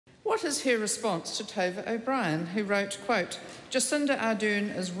What is her response to Tova O'Brien, who wrote, quote, Jacinda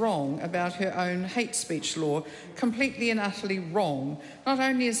Ardern is wrong about her own hate speech law, completely and utterly wrong. Not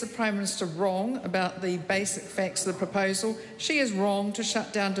only is the Prime Minister wrong about the basic facts of the proposal, she is wrong to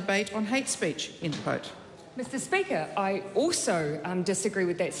shut down debate on hate speech, end quote. Mr. Speaker, I also disagree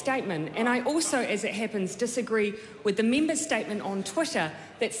with that statement, and I also, as it happens, disagree with the member's statement on Twitter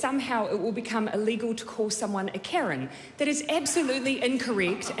that somehow it will become illegal to call someone a Karen. That is absolutely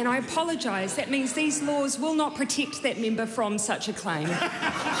incorrect, and I apologise. That means these laws will not protect that member from such a claim.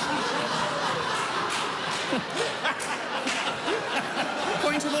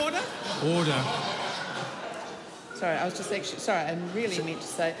 Point of order? Order. Sorry, I was just actually... Sorry, I really meant to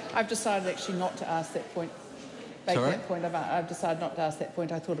say... I've decided actually not to ask that point. I've decided not to ask that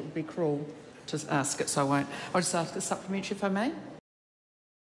point. I thought it would be cruel to ask it, so I won't. I'll just ask a supplementary if I may.